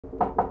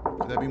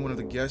Could that be one of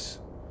the guests?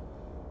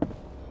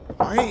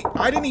 I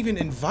didn't even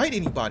invite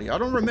anybody. I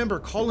don't remember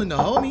calling the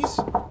homies.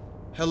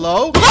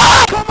 Hello?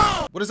 Come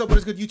on! What is up? What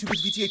is good, YouTube?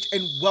 It's VTH,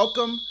 and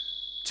welcome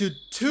to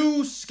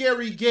 2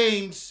 scary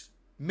games,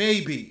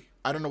 maybe.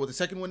 I don't know what the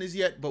second one is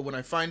yet, but when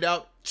I find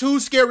out, 2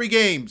 scary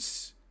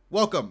games.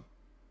 Welcome.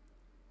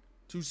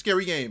 2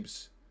 scary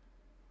games.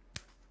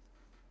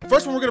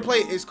 First one we're gonna play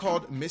is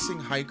called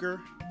Missing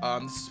Hiker.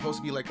 This is supposed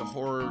to be like a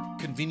horror,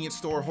 convenience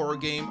store horror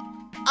game.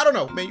 I don't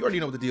know, man, you already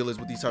know what the deal is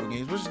with these type of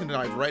games. We're just gonna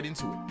dive right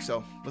into it.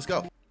 So, let's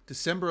go.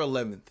 December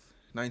 11th,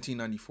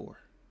 1994.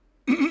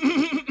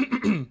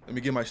 Let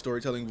me get my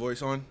storytelling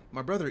voice on.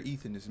 My brother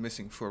Ethan is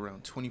missing for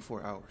around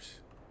 24 hours.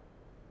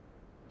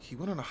 He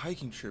went on a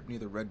hiking trip near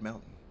the Red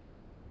Mountain.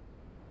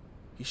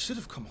 He should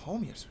have come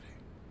home yesterday.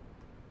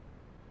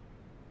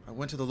 I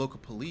went to the local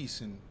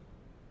police and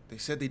they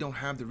said they don't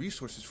have the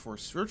resources for a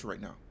search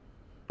right now.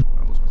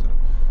 I almost messed it up.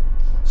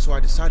 So I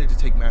decided to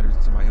take matters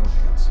into my own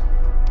hands.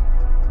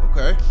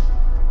 Okay.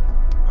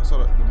 I saw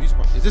the music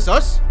box. Is this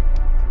us?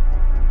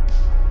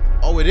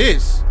 Oh, it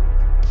is.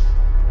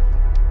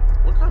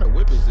 What kind of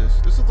whip is this?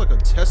 This looks like a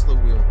Tesla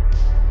wheel.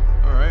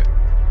 Alright.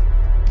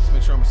 Let's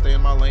make sure I'm gonna stay in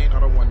my lane. I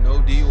don't want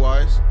no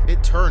DUIs.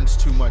 It turns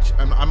too much.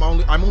 I'm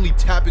only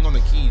tapping on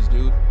the keys,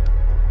 dude.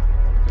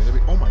 Okay, there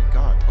we oh my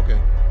god.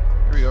 Okay.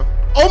 Here we go.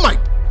 Oh my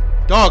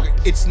dog,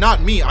 it's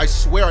not me. I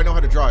swear I know how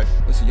to drive.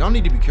 Listen, y'all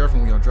need to be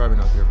careful when y'all driving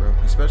out there, bro.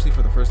 Especially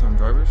for the first time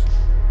drivers.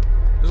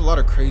 There's a lot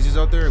of crazies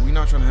out there. We're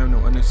not trying to have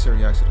no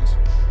unnecessary accidents.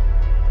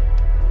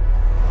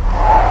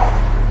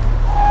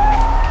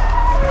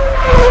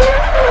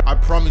 I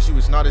promise you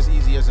it's not as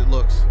easy as it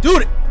looks.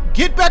 Dude,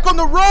 get back on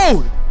the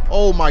road!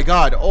 Oh my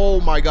god, oh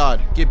my god.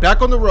 Get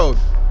back on the road.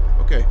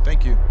 Okay,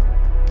 thank you.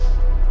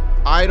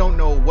 I don't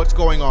know what's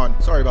going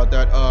on. Sorry about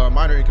that.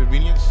 Minor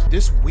inconvenience.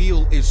 This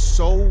wheel is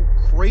so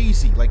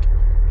crazy. Like,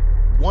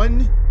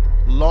 one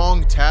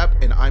long tap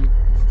and I'm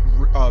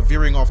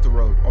veering off the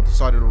road, off the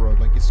side of the road.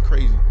 Like, it's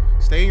crazy.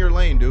 Stay in your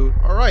lane, dude.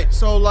 All right,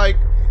 so like,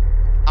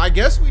 I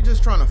guess we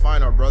just trying to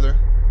find our brother.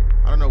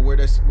 I don't know where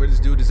this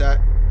dude is at.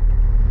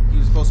 He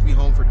was supposed to be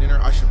home for dinner.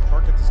 I should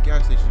park at this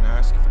gas station and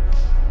ask if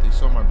they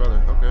saw my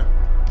brother. Okay,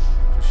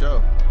 for sure.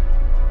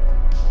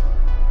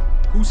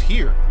 Who's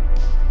here?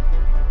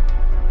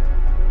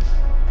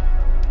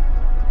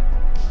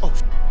 Oh,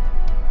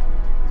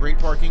 great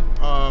parking.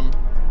 Can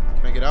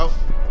I get out?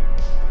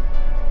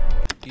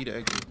 E to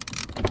exit.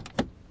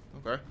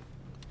 Okay.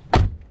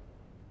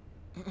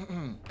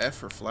 F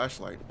for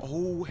flashlight.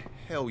 Oh,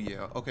 hell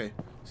yeah. Okay.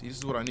 See, this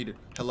is what I needed.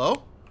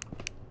 Hello?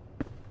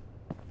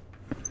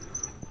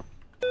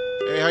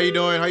 Hey, how you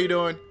doing? How you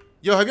doing?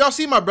 Yo, have y'all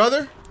seen my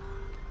brother?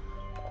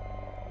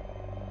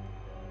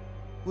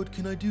 What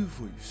can I do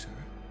for you, sir?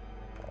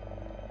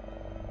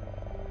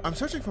 I'm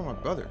searching for my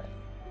brother.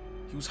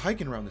 He was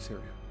hiking around this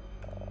area.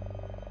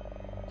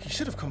 He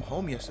should have come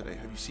home yesterday.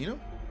 Have you seen him?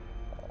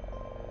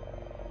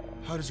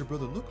 How does your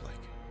brother look like?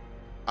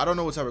 I don't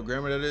know what type of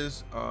grammar that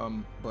is,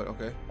 but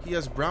okay. He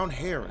has brown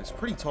hair and is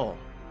pretty tall.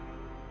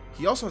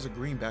 He also has a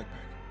green backpack.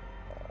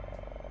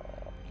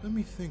 Let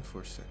me think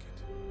for a second.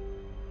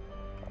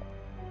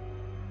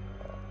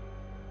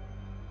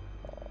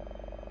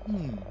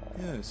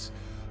 Yes.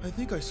 I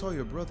think I saw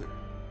your brother.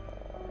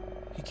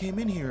 He came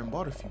in here and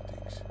bought a few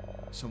things.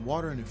 Some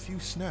water and a few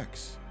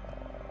snacks.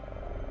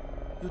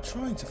 You're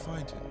trying to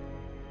find him.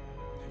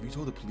 Have you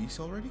told the police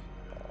already?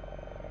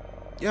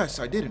 Yes,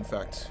 I did in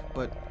fact,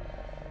 but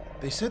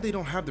they said they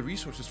don't have the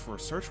resources for a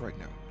search right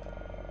now.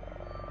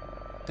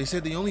 They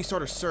said they only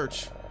start a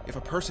search if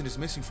a person is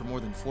missing for more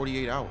than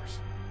 48 hours.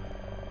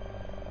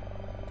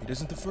 It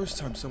isn't the first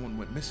time someone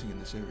went missing in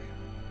this area.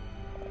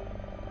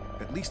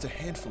 At least a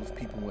handful of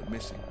people went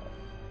missing.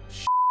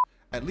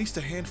 At least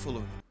a handful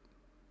of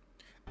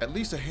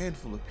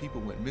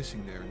people went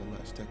missing there in the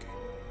last decade.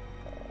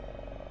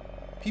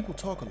 People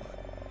talk a lot.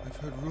 I've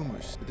heard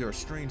rumors that there are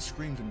strange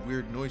screams and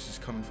weird noises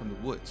coming from the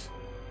woods.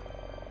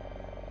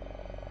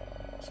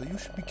 So you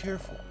should be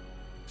careful,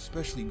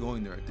 especially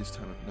going there at this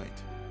time of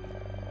night.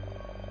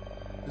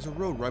 There's a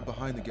road right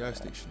behind the gas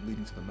station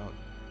leading to the mountain.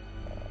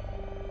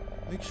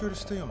 Make sure to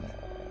stay on it.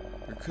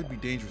 There could be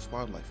dangerous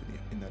wildlife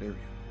in that area.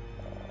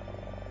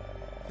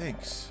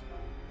 Thanks.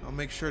 I'll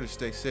make sure to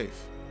stay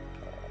safe.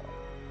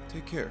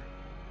 Take care.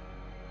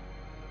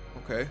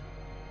 Okay.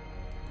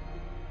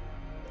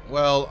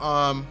 Well,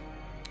 I'm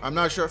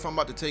not sure if I'm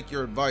about to take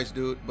your advice,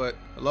 dude, but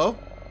hello?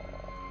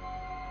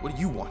 What do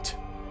you want?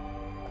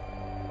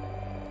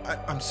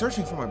 I'm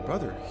searching for my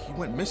brother. He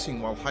went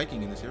missing while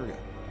hiking in this area.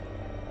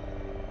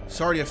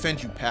 Sorry to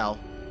offend you, pal,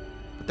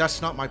 but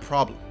that's not my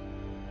problem.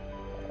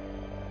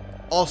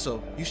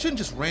 Also, you shouldn't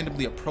just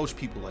randomly approach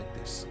people like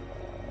this,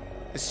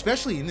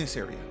 especially in this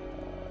area.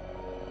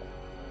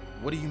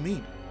 What do you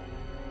mean?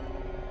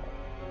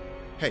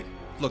 Hey,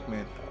 look,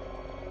 man.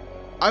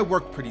 I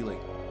worked pretty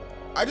late.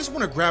 I just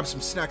want to grab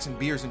some snacks and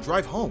beers and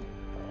drive home.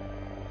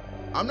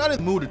 I'm not in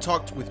the mood to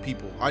talk with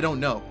people I don't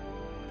know.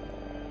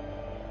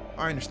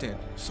 I understand.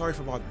 Sorry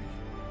for bothering you.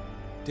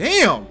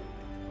 Damn!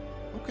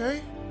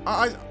 Okay.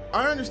 I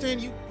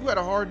understand you had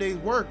a hard day's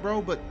work,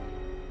 bro, but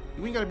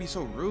You ain't gotta be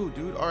so rude,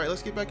 dude. All right,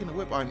 let's get back in the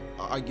whip.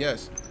 I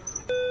guess.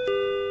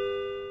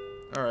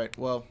 All right,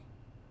 well.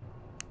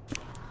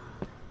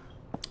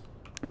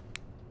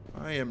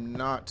 I am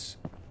not.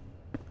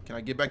 Can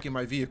I get back in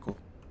my vehicle?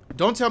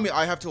 Don't tell me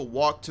I have to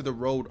walk to the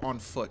road on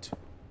foot.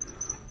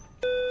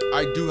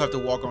 I do have to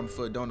walk on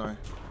foot, don't I?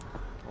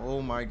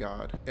 Oh my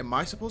god. Am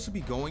I supposed to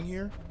be going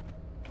here?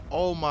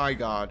 Oh my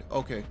god.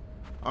 Okay.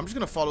 I'm just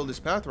gonna follow this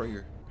path right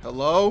here.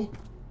 Hello?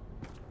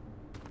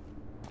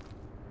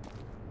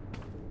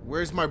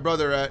 Where's my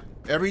brother at?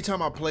 Every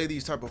time I play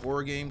these type of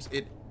horror games,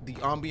 the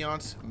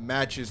ambiance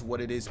matches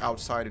what it is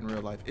outside in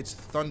real life. It's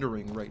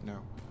thundering right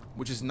now,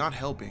 which is not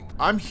helping.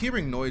 I'm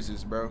hearing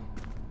noises, bro.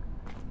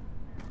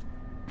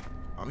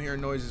 I'm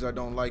hearing noises I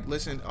don't like.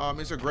 Listen,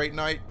 it's a great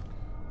night.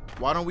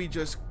 Why don't we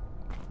just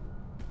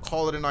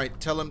call it a night?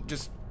 Tell him,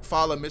 just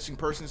file a missing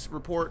persons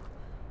report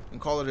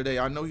and call it a day.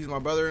 I know he's my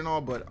brother and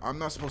all, but I'm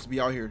not supposed to be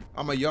out here.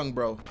 I'm a young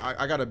bro.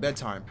 I got a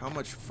bedtime. How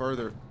much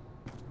further?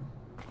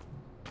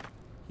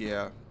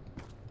 Yeah,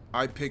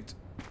 I picked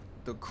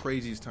the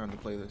craziest time to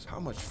play this.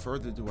 How much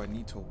further do I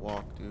need to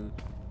walk, dude?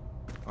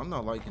 I'm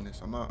not liking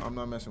this. I'm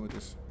not messing with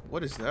this.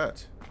 What is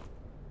that?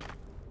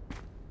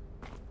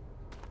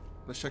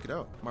 Let's check it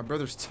out. My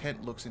brother's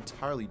tent looks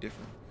entirely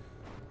different.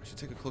 I should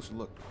take a closer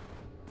look.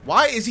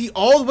 Why is he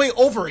all the way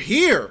over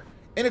here?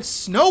 And it's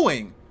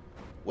snowing.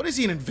 What is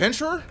he, an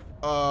adventurer?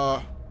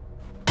 Whoa!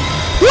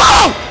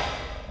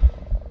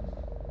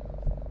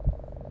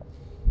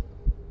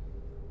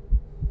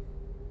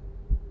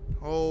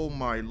 Oh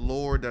my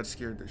lord, that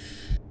scared the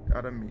shit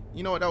out of me.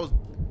 You know what? That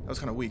was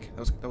kind of weak.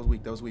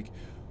 That was weak.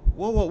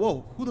 Whoa, whoa,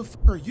 whoa. Who the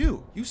fuck are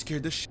you? You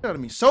scared the shit out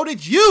of me. So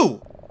did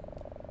you!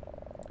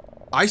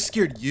 I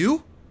scared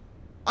you?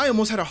 I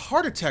almost had a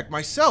heart attack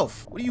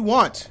myself. What do you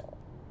want?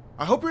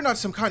 I hope you're not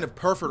some kind of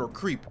pervert or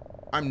creep.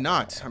 I'm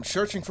not. I'm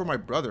searching for my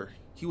brother.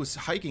 He was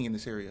hiking in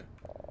this area.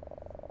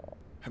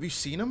 Have you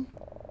seen him?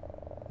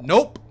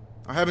 Nope.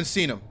 I haven't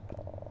seen him.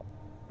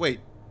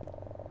 Wait.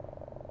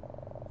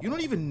 You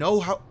don't even know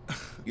how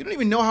you don't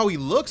even know how he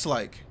looks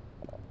like.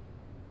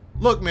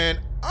 Look, man,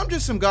 I'm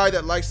just some guy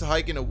that likes to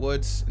hike in the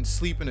woods and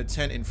sleep in a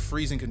tent in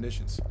freezing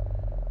conditions.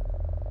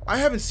 I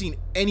haven't seen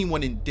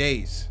anyone in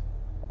days.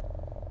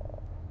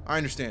 I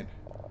understand.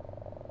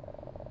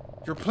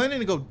 You're planning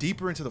to go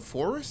deeper into the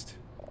forest?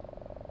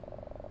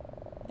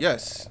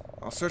 Yes,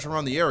 I'll search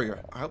around the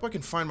area. I hope I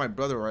can find my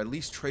brother or at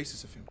least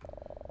traces of him.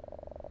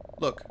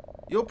 Look,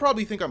 you'll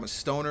probably think I'm a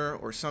stoner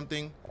or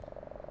something,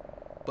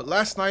 but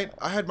last night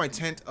I had my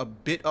tent a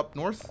bit up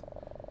north,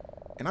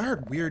 and I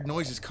heard weird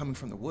noises coming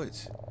from the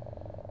woods.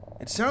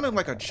 It sounded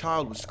like a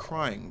child was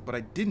crying, but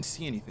I didn't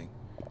see anything.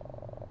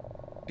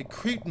 It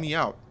creeped me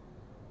out.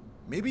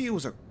 Maybe it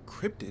was a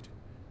cryptid.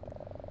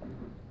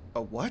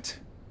 A what?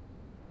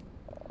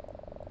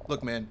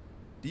 Look, man,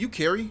 do you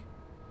carry?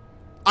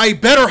 I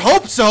better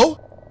hope so!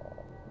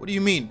 What do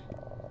you mean?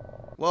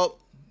 Well,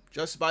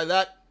 just by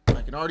that,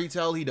 I can already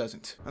tell he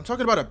doesn't. I'm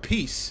talking about a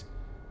piece.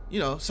 You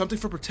know, something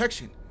for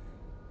protection.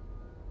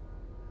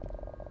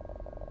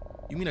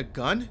 You mean a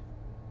gun?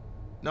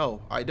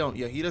 No, I don't.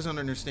 Yeah, he doesn't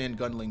understand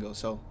gun lingo,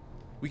 so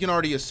we can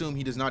already assume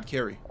he does not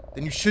carry.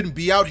 Then you shouldn't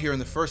be out here in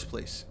the first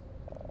place.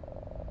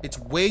 It's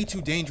way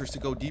too dangerous to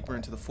go deeper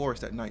into the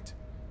forest at night.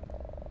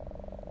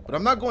 But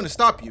I'm not going to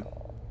stop you.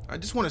 I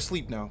just want to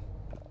sleep now.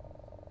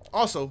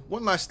 Also,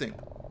 one last thing.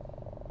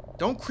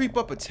 Don't creep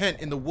up a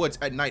tent in the woods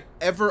at night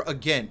ever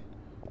again.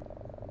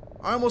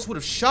 I almost would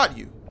have shot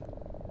you.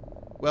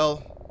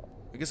 Well,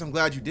 I guess I'm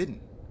glad you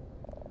didn't.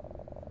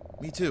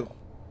 Me too.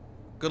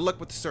 Good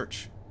luck with the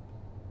search.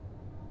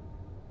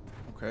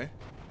 Okay.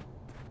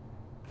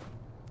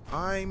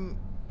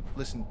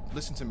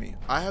 Listen to me.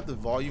 I have the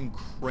volume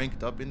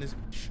cranked up in this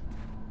bitch.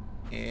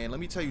 And let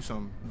me tell you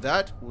something.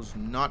 That was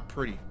not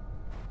pretty.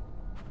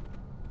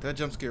 That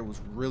jump scare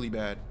was really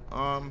bad.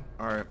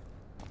 Alright.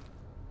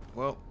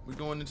 Well, we're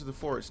going into the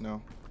forest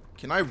now.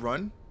 Can I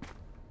run?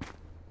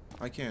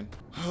 I can.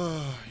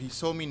 He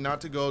told me not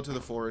to go to the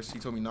forest. He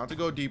told me not to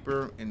go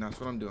deeper, and that's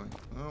what I'm doing.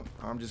 Well,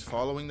 I'm just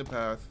following the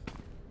path.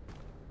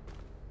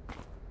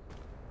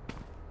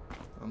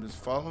 I'm just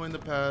following the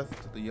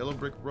path to the yellow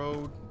brick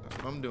road.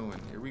 That's what I'm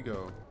doing. Here we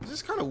go. This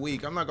is kind of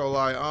weak. I'm not gonna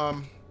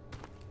lie.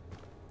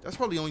 That's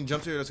probably the only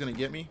jump scare that's gonna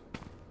get me.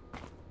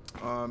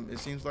 It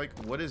seems like.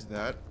 What is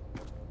that?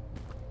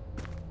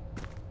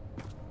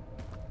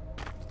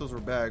 Those were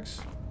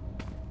bags.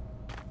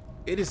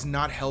 It is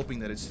not helping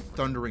that it's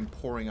thundering,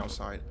 pouring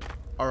outside.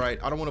 All right,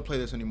 I don't want to play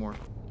this anymore.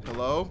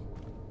 Hello?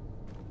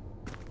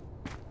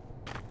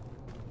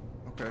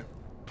 Okay.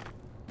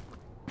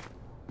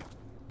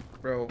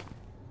 Bro,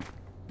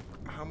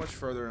 how much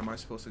further am I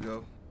supposed to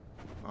go?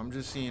 I'm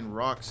just seeing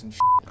rocks and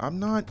shit. I'm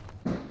not...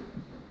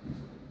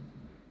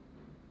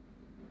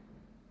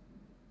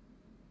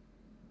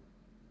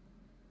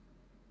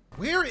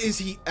 Where is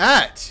he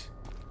at?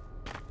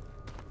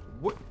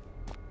 What?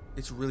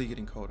 It's really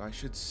getting cold. I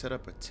should set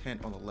up a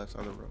tent on the left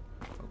side of the road.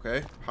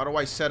 Okay. How do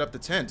I set up the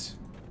tent?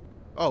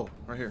 Oh,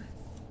 right here.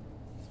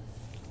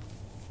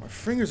 My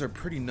fingers are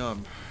pretty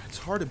numb. It's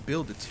hard to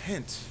build a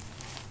tent.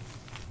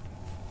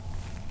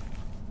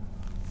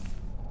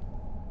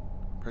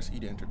 Press E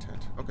to enter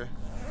tent. Okay.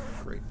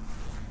 Great.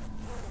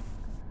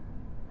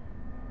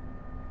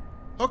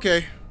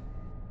 Okay.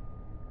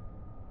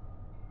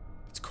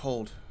 It's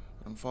cold.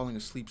 I'm falling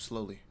asleep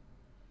slowly.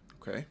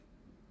 Okay.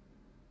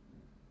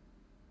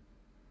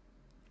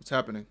 What's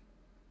happening?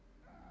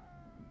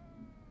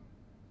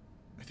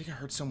 I think I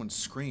heard someone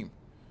scream.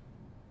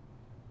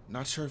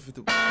 Not sure if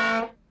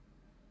that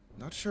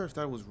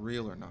was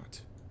real or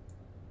not.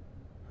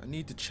 I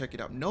need to check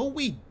it out. No,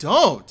 we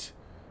don't.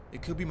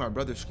 It could be my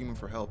brother screaming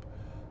for help.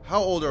 How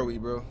old are we,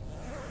 bro?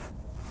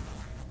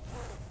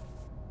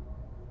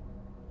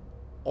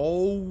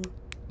 Oh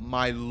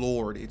my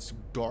lord, it's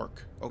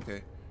dark.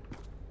 Okay.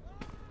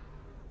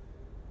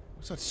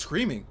 What's that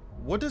screaming?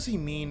 What does he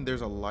mean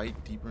there's a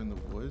light deeper in the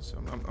woods?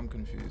 I'm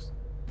confused.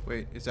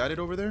 Wait, is that it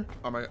over there?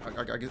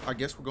 I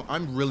guess we're going.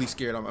 I'm really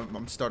scared.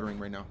 I'm stuttering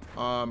right now.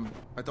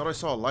 I thought I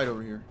saw a light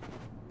over here.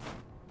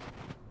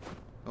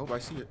 Oh, I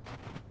see it.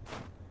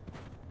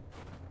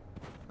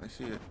 I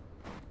see it.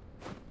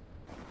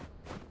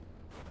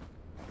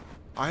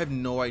 I have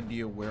no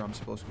idea where I'm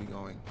supposed to be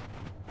going.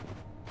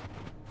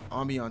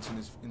 Ambiance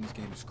in this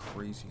game is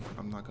crazy.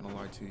 I'm not gonna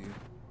lie to you.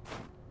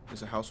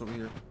 There's a house over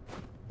here.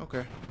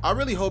 Okay. I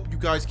really hope you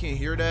guys can't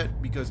hear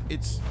that because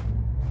it's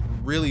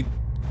really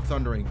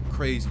thundering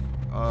crazy.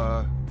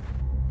 No,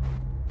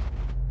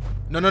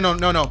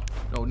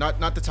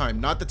 not the time.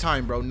 Not the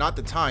time, bro. Not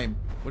the time.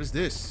 What is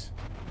this?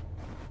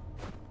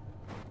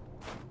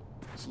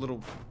 It's a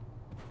little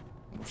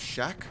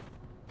shack.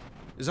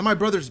 Is that my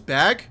brother's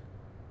bag?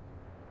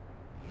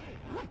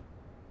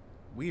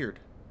 Weird.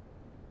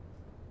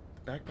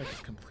 The backpack is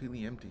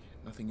completely empty.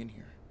 Nothing in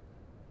here.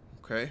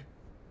 Okay.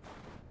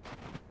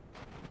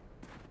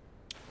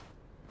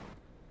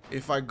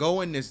 If I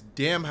go in this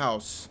damn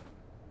house.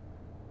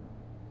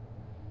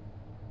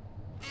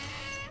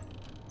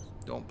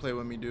 Don't play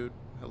with me, dude.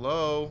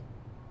 Hello?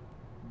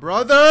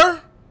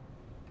 Brother?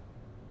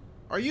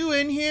 Are you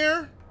in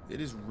here?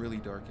 It is really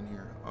dark in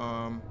here.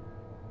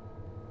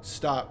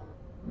 Stop.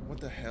 What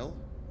the hell?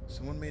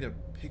 Someone made a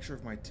picture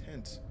of my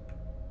tent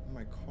in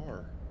my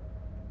car.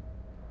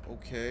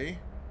 Okay.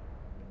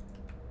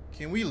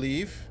 Can we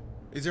leave?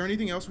 Is there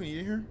anything else we need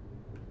in here?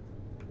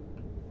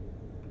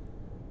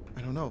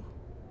 I don't know.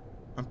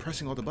 I'm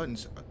pressing all the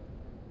buttons. I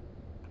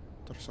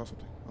thought I saw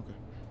something. Okay.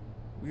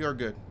 We are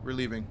good. We're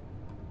leaving.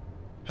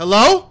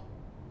 Hello?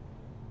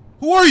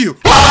 Who are you?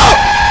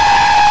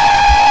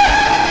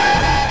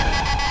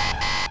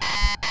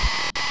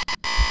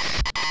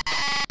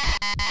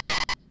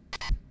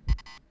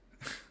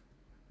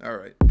 All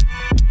right.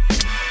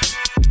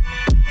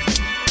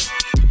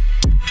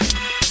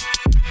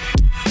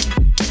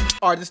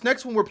 Alright, this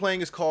next one we're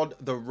playing is called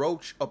The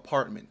Roach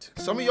Apartment.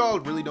 Some of y'all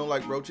really don't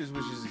like roaches,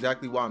 which is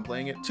exactly why I'm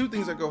playing it. Two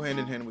things that go hand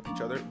in hand with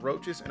each other,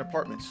 roaches and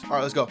apartments.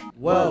 Alright, let's go.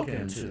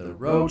 Welcome to The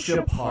Roach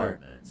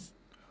Apartment.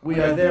 We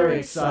are very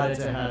excited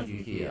to have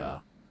you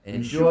here.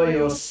 Enjoy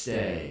your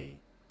stay.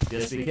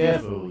 Just be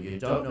careful, you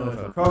don't know if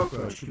a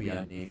cockroach could be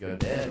underneath your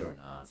bed or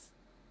not.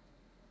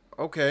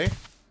 Okay.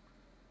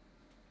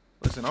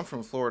 Listen, I'm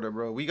from Florida,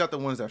 bro. We got the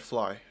ones that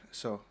fly,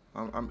 so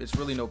it's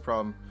really no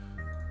problem.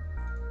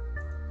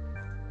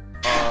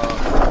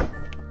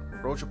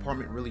 Roach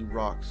Apartment really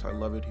rocks. I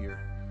love it here.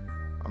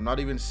 I've not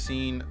even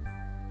seen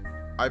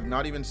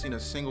a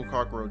single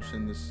cockroach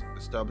in this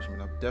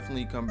establishment. I've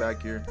definitely come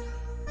back here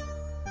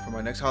for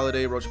my next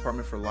holiday. Roach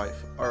Apartment for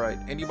life. Alright,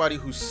 anybody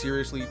who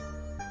seriously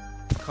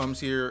comes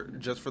here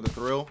just for the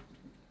thrill,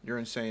 you're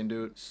insane,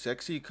 dude.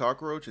 Sexy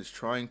cockroach is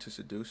trying to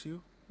seduce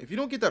you? If you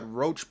don't get that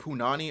roach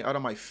punani out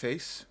of my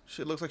face,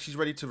 shit looks like she's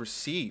ready to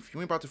receive. You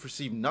ain't about to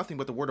receive nothing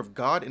but the word of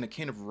God in a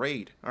can of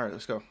Raid. Alright,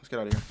 let's go. Let's get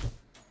out of here.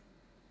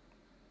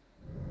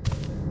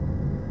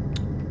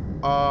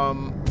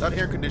 That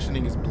air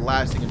conditioning is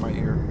blasting in my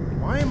ear.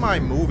 Why am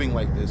I moving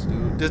like this,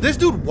 dude? Does this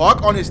dude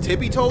walk on his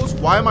tippy toes?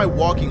 Why am I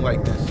walking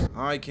like this?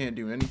 I can't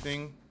do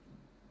anything.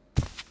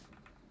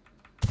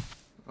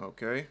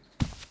 Okay.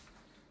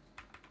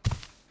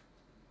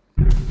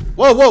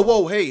 Whoa, whoa,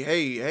 whoa.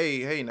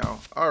 Hey now.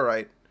 All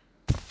right.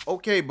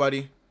 Okay,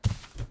 buddy.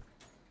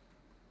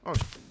 Oh.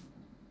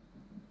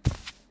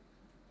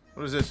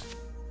 What is this?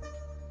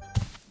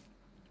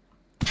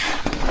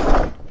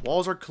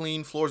 Walls are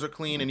clean, floors are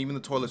clean, and even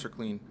the toilets are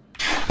clean.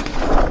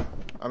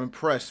 I'm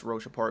impressed,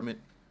 Roach Apartment.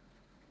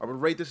 I would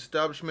rate this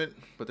establishment,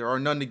 but there are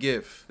none to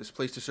give. This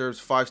place deserves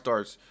 5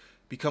 stars.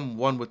 Become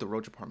one with the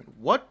Roach Apartment.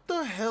 What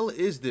the hell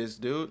is this,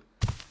 dude?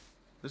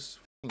 This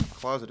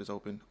closet is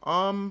open.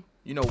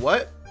 You know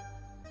what?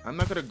 I'm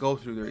not gonna go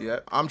through there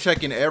yet. I'm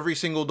checking every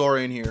single door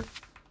in here.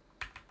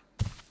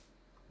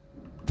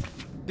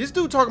 This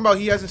dude talking about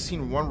he hasn't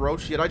seen one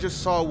roach yet. I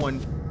just saw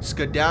one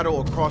skedaddle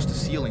across the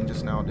ceiling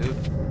just now, dude.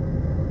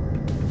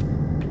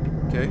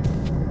 Okay.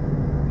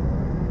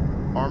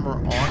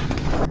 Armor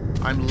on.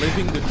 I'm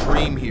living the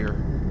dream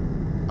here.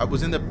 I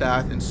was in the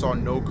bath and saw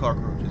no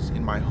cockroaches.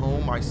 In my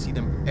home, I see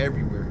them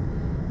everywhere.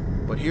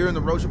 But here in the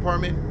Roach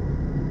Apartment,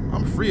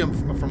 I'm free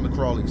from the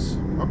crawlies.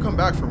 I'll come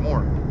back for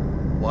more.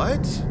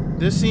 What?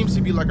 This seems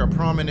to be like a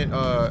prominent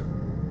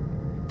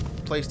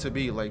place to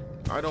be. Like,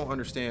 I don't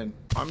understand.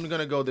 I'm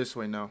gonna go this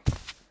way now.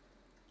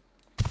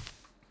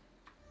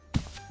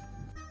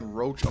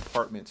 Roach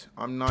apartment.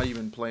 I'm not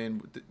even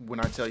playing when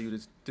I tell you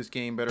this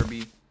game better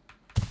be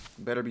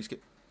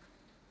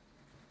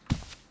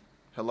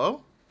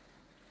Hello?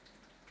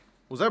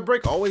 Was that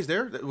brick always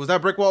there? Was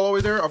that brick wall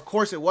always there? Of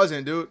course it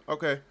wasn't, dude.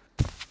 Okay.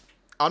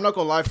 I'm not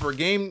gonna lie, for a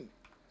game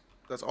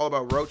that's all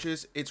about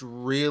roaches, it's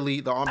really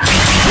the Whoa!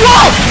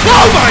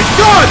 Oh my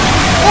god!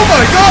 Oh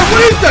my god,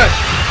 what is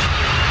that?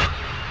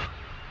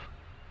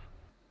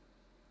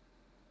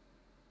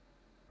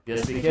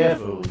 Just be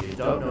careful, you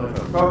don't know if a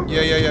cockroach...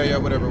 Yeah,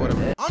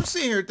 whatever. I'm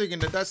sitting here thinking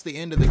that that's the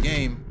end of the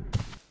game,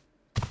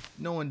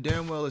 knowing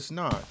damn well it's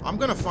not. I'm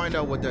gonna find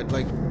out what that,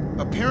 like,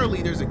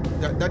 apparently there's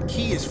that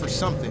key is for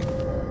something.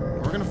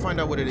 We're gonna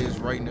find out what it is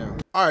right now.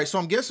 All right, so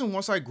I'm guessing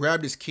once I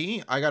grab this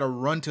key, I gotta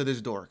run to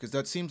this door, because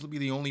that seems to be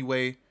the only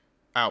way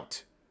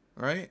out,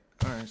 right?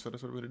 All right, so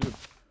that's what we're gonna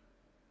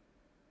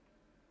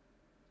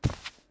do.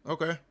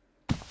 Okay.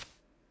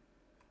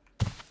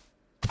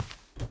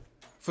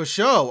 For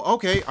sure.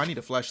 Okay, I need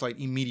a flashlight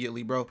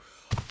immediately, bro.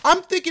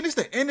 I'm thinking it's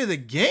the end of the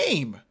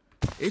game.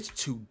 It's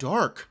too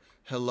dark.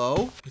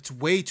 Hello? It's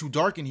way too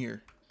dark in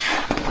here.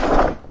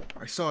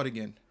 I saw it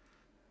again.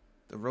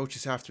 The roach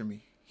is after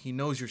me. He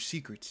knows your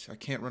secrets. I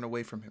can't run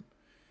away from him.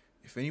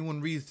 If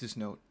anyone reads this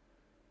note,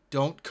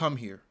 don't come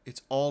here.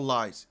 It's all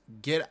lies.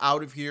 Get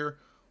out of here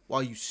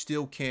while you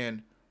still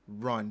can.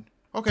 Run.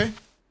 Okay.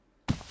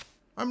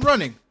 I'm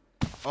running.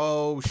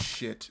 Oh,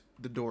 shit.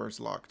 The door is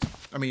locked.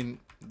 I mean...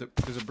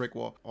 there's a brick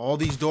wall. All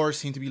these doors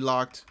seem to be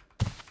locked.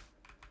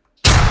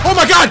 Oh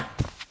my god!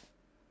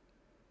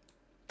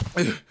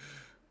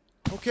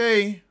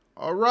 Okay.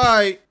 All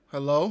right.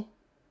 Hello?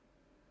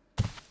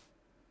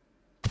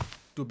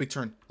 Do a big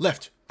turn.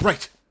 Left.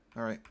 Right.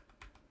 All right.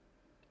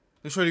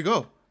 Let's ready to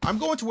go. I'm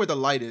going to where the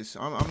light is.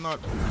 I'm not...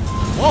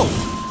 Whoa!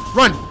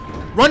 Run!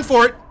 Run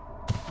for it!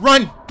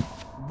 Run!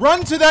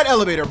 Run to that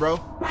elevator,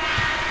 bro.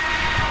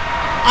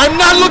 I'm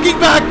not looking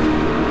back!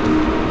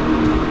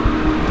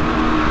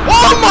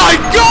 Oh my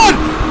god!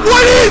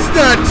 What is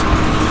that?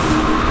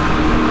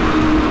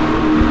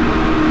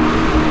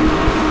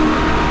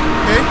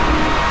 Okay.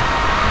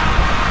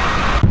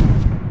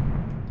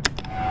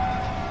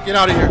 Get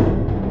out of here.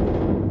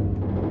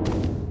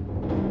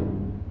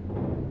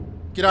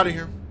 Get out of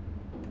here.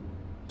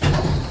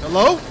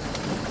 Hello?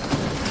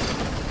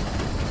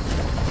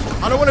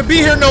 I don't want to be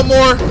here no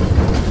more.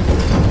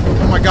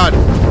 Oh my god.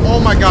 Oh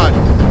my god.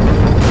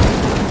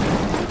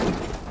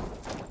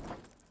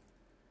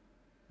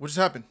 What just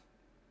happened?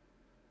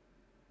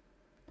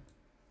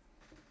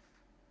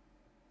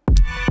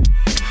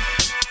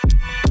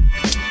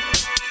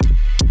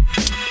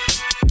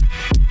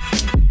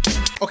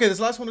 Okay,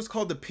 this last one is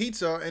called The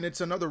Pizza, and it's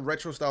another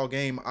retro style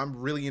game. I'm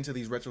really into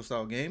these retro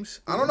style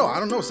games. I don't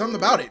know, something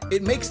about it.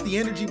 It makes the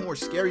energy more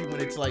scary when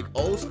it's like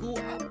old school.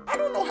 I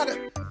don't know how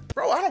to,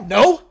 bro, I don't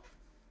know.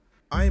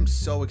 I am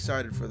so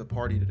excited for the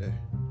party today.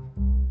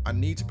 I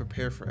need to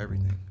prepare for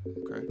everything,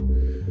 okay?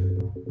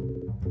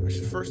 I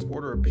should first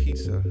order a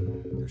pizza.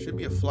 There should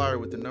be a flyer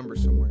with the number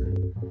somewhere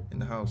in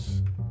the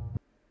house.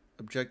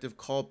 Objective,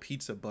 call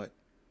Pizza Butt.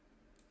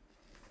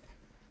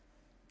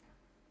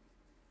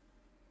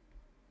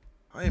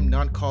 I am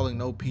not calling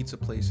no pizza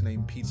place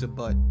named Pizza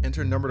Butt.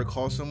 Enter number to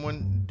call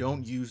someone.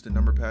 Don't use the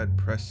number pad.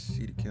 Press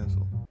C to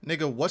cancel.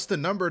 Nigga, what's the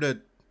number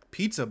to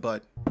Pizza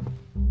Butt?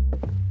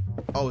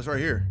 Oh, it's right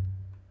here.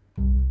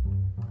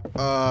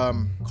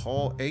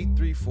 Call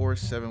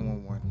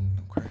 834-711.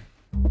 Okay.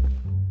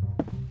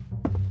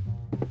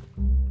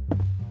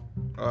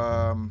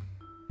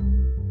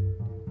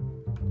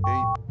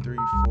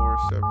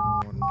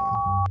 834-711.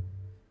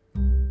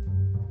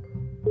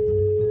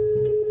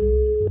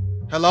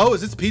 Hello,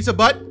 is this Pizza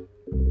Butt?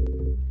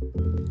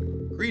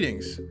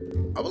 Greetings.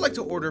 I would like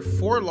to order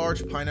 4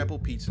 large pineapple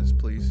pizzas,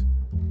 please.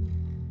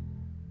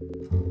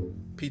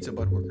 Pizza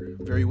Butt worker.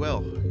 Very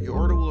well. Your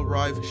order will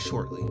arrive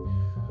shortly.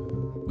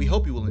 We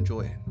hope you will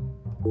enjoy it.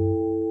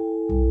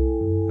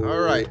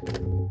 Alright.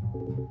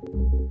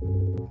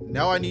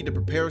 Now I need to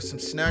prepare some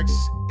snacks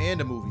and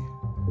a movie.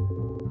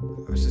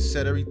 I should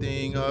set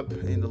everything up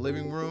in the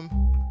living room.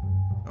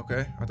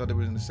 Okay, I thought they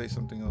were going to say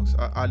something else.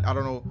 I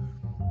don't know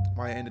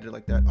why I ended it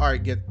like that.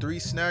 Alright, get 3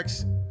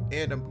 snacks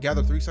and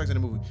gather 3 snacks and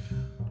a movie.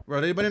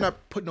 Bro, they better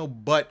not put no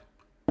butt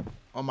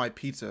on my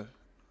pizza.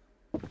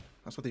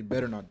 That's what they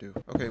better not do.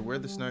 Okay, where are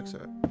the snacks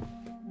at?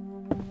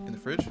 In the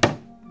fridge?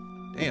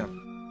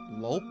 Damn.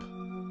 Lope?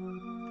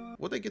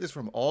 Where'd they get this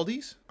from?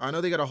 Aldi's? I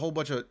know they got a whole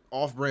bunch of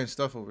off-brand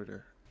stuff over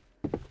there.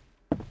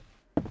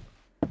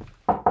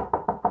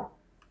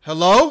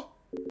 Hello?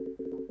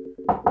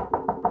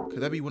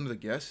 Could that be one of the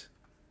guests?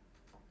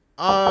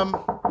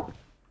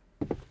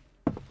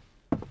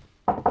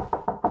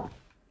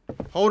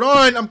 Hold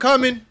on, I'm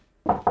coming.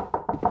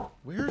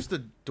 Where's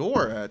the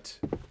door at?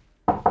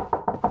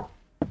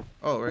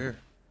 Oh, right here.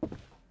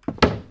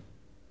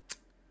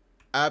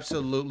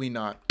 Absolutely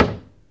not.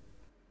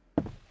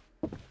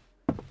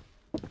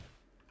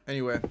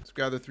 Anyway, let's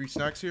gather 3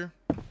 snacks here.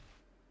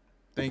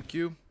 Thank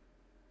you.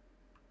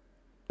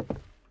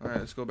 All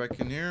Alright, let's go back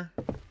in here.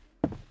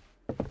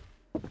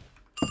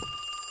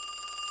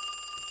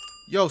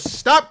 Yo,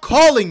 stop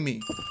calling me!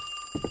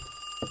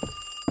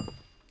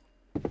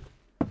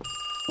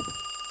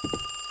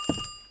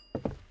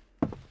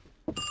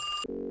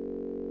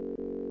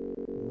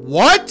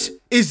 What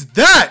is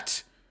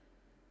that?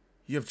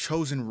 You have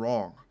chosen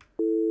wrong.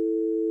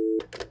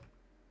 What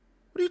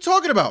are you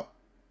talking about?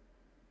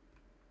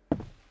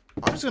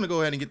 I'm just gonna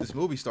go ahead and get this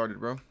movie started,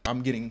 bro.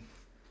 I'm getting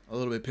a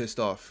little bit pissed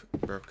off,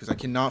 bro, because I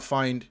cannot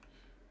find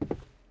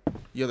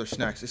the other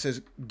snacks. It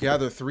says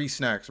gather 3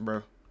 snacks,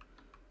 bro.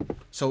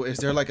 So is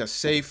there like a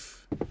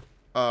safe,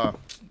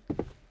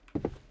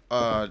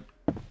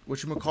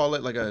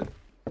 whatchamacallit,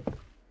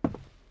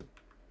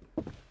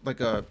 like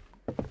a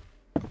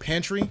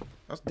pantry?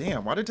 That's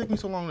damn. Why did it take me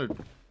so long to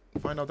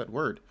find out that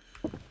word?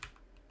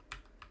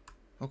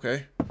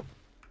 Okay.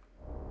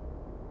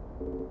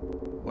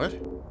 What?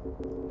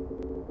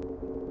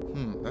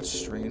 That's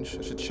strange.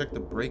 I should check the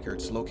breaker.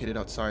 It's located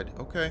outside.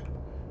 Okay.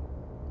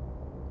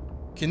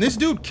 Can this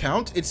dude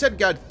count? It said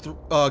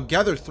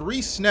gather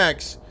 3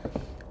 snacks.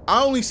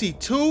 I only see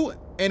 2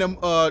 and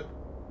a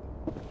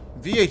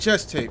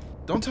VHS tape.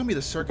 Don't tell me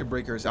the circuit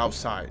breaker is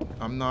outside.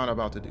 I'm not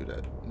about to do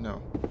that.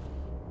 No.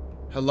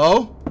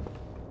 Hello?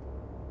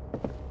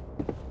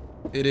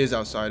 It is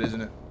outside,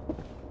 isn't it?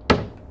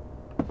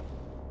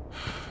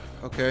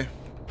 Okay.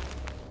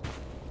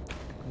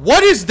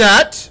 What is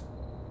that?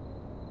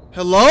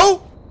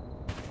 Hello?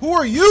 Who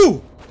are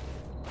you?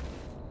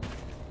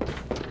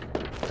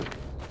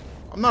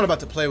 I'm not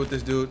about to play with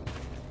this dude.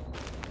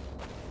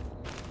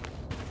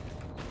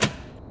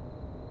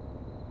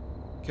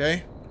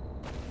 Okay.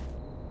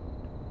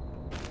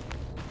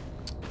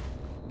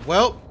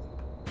 Well,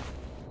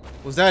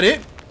 was that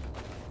it?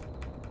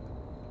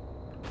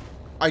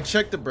 I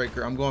checked the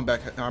breaker. I'm going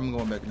back in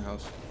the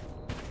house.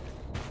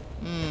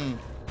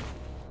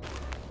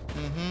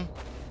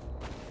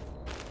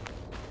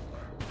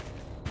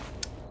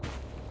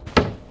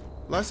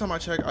 Last time I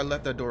checked, I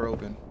left that door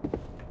open.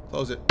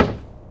 Close it.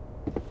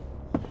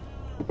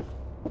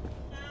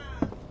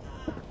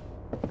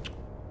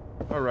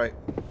 Alright.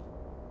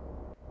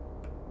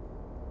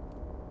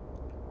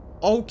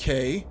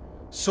 Okay.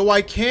 So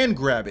I can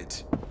grab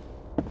it.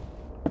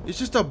 It's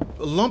just a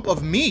lump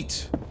of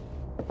meat.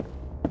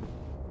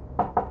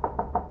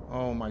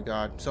 Oh my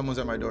god. Someone's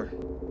at my door.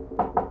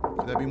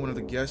 Could that be one of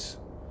the guests?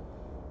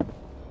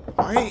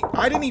 I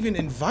didn't even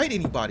invite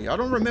anybody. I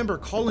don't remember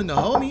calling the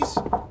homies.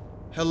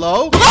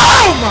 Hello?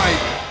 Oh my!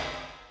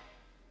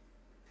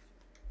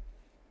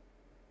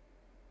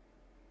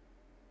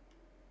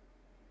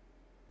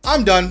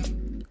 I'm done.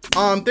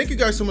 Thank you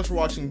guys so much for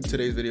watching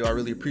today's video. I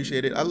really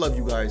appreciate it. I love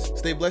you guys.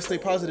 Stay blessed, stay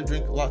positive,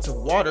 drink lots of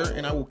water,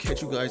 and I will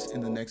catch you guys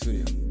in the next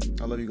video.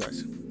 I love you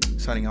guys.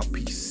 Signing out.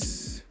 Peace.